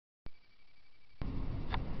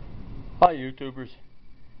Hi YouTubers,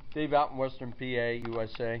 Dave out in Western PA,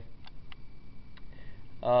 USA.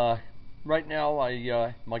 Right now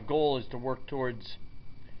my goal is to work towards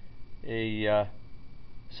a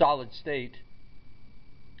solid state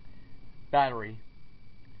battery,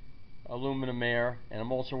 aluminum air, and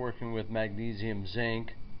I'm also working with magnesium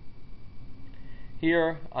zinc.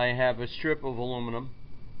 Here I have a strip of aluminum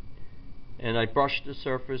and I brushed the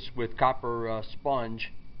surface with copper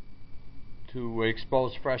sponge to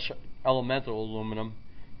expose fresh elemental aluminum,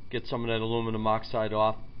 get some of that aluminum oxide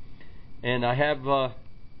off. And I have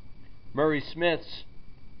Murray Smith's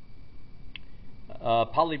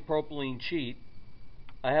polypropylene sheet.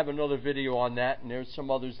 I have another video on that, and there's some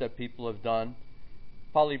others that people have done.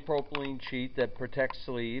 Polypropylene sheet that protects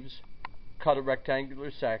sleeves, cut a rectangular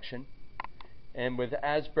section, and with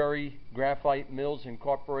Asbury Graphite Mills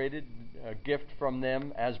Incorporated, a gift from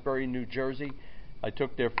them, Asbury, New Jersey, I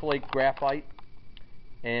took their flake graphite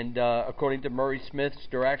and according to Murray Smith's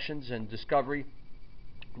directions and discovery,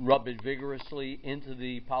 rub it vigorously into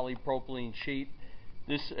the polypropylene sheet.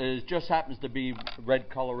 This just happens to be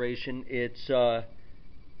red coloration. It's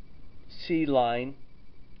C-Line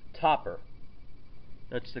Topper.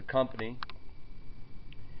 That's the company.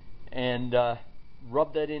 And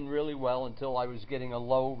rub that in really well until I was getting a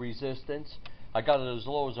low resistance. I got it as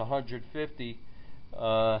low as 150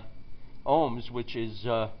 ohms, which is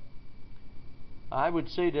I would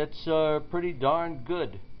say that's pretty darn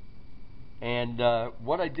good. And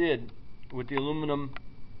what I did with the aluminum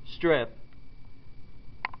strip,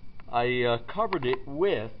 I covered it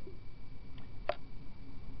with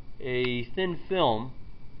a thin film,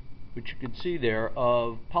 which you can see there,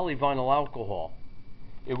 of polyvinyl alcohol.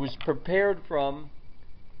 It was prepared from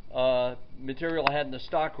material I had in the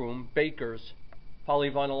stockroom, Baker's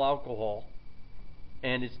polyvinyl alcohol,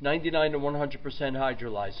 and it's 99 to 100%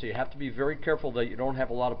 hydrolyzed, so you have to be very careful that you don't have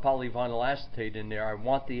a lot of polyvinyl acetate in there. I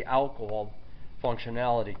want the alcohol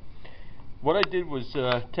functionality. What I did was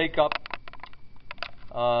take up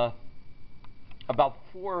about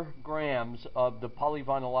 4 grams of the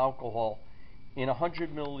polyvinyl alcohol in 100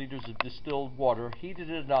 milliliters of distilled water, heated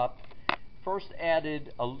it up, first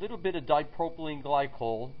added a little bit of dipropylene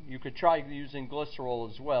glycol. You could try using glycerol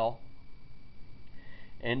as well,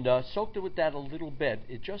 and soaked it with that a little bit.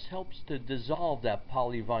 It just helps to dissolve that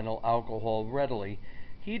polyvinyl alcohol readily.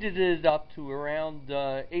 Heated it up to around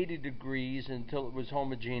 80 degrees until it was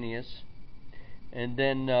homogeneous, and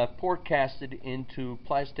then forecasted into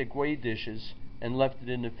plastic weigh dishes and left it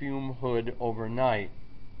in the fume hood overnight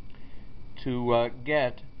to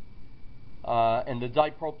get and the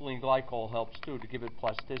dipropylene glycol helps too to give it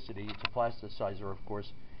plasticity. It's a plasticizer, of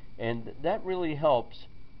course, and that really helps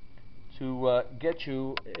to get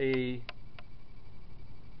you a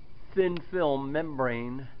thin film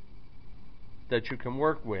membrane that you can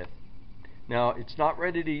work with. Now, it's not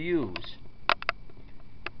ready to use.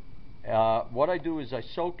 What I do is I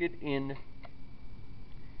soak it in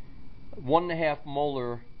 1.5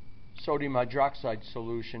 molar sodium hydroxide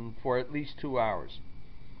solution for at least 2 hours.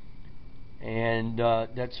 And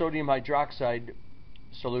that sodium hydroxide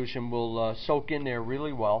solution will soak in there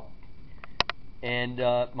really well. And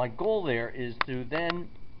my goal there is to then,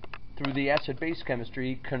 through the acid-base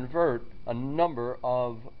chemistry, convert a number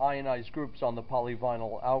of ionized groups on the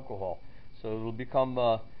polyvinyl alcohol. So it will become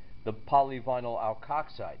the polyvinyl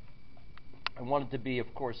alkoxide. I want it to be,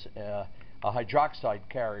 of course, a hydroxide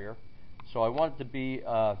carrier. So I want it to be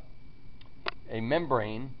a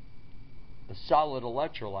membrane, a solid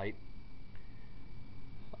electrolyte,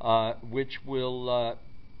 which will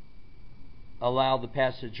allow the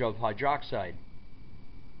passage of hydroxide.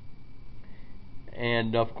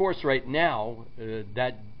 And of course right now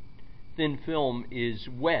that thin film is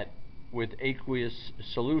wet with aqueous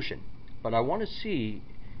solution, but I want to see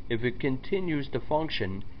if it continues to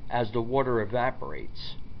function as the water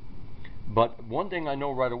evaporates. But one thing I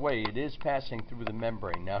know right away, it is passing through the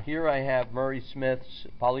membrane. Now here I have Murray Smith's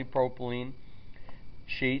polypropylene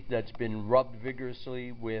sheet that's been rubbed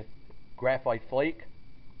vigorously with graphite flake,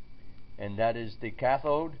 and that is the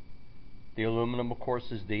cathode. The aluminum, of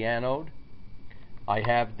course, is the anode. I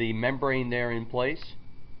have the membrane there in place,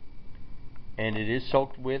 and it is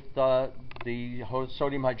soaked with the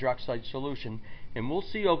sodium hydroxide solution, and we'll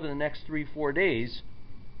see over the next 3-4 days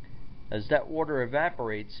as that water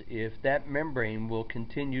evaporates if that membrane will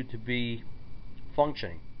continue to be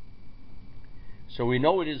functioning. So we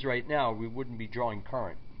know it is right now. We wouldn't be drawing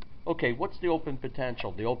current. Okay, what's the open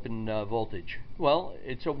potential, the open voltage? Well,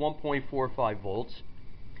 it's a 1.45 volts.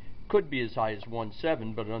 Could be as high as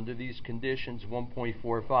 1.7, but under these conditions,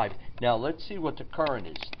 1.45. Now let's see what the current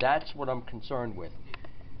is. That's what I'm concerned with.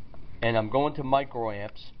 And I'm going to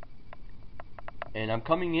microamps and I'm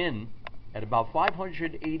coming in at about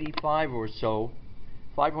 585 or so,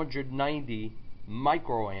 590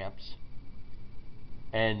 microamps,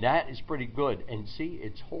 and that is pretty good. And see,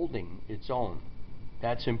 it's holding its own.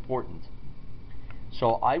 That's important.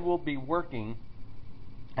 So I will be working,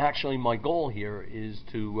 actually my goal here is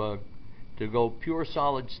to go pure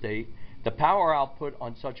solid state. The power output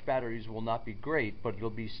on such batteries will not be great, but it'll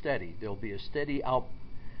be steady. There'll be a steady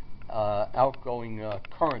outgoing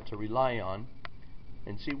current to rely on.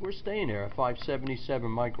 And see, we're staying there at 577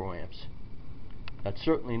 microamps. That's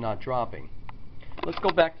certainly not dropping. Let's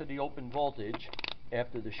go back to the open voltage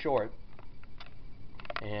after the short,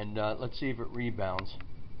 and let's see if it rebounds.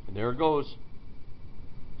 And there it goes.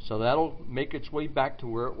 So that'll make its way back to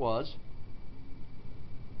where it was.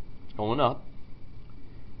 It's going up.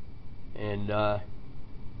 And I'll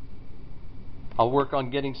work on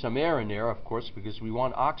getting some air in there, of course, because we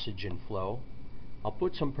want oxygen flow. I'll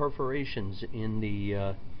put some perforations in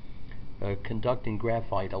the conducting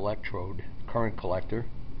graphite electrode current collector.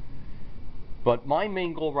 But my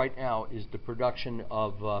main goal right now is the production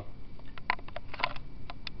of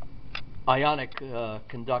ionic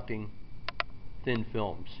conducting thin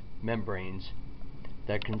films, membranes,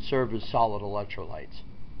 that can serve as solid electrolytes.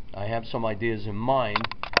 I have some ideas in mind,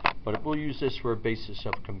 but we'll use this for a basis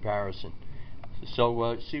of comparison.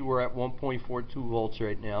 So see, we're at 1.42 volts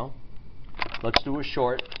right now. Let's do a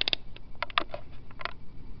short.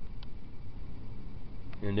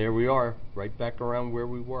 And there we are, right back around where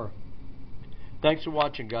we were. Thanks for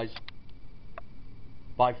watching, guys.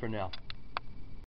 Bye for now.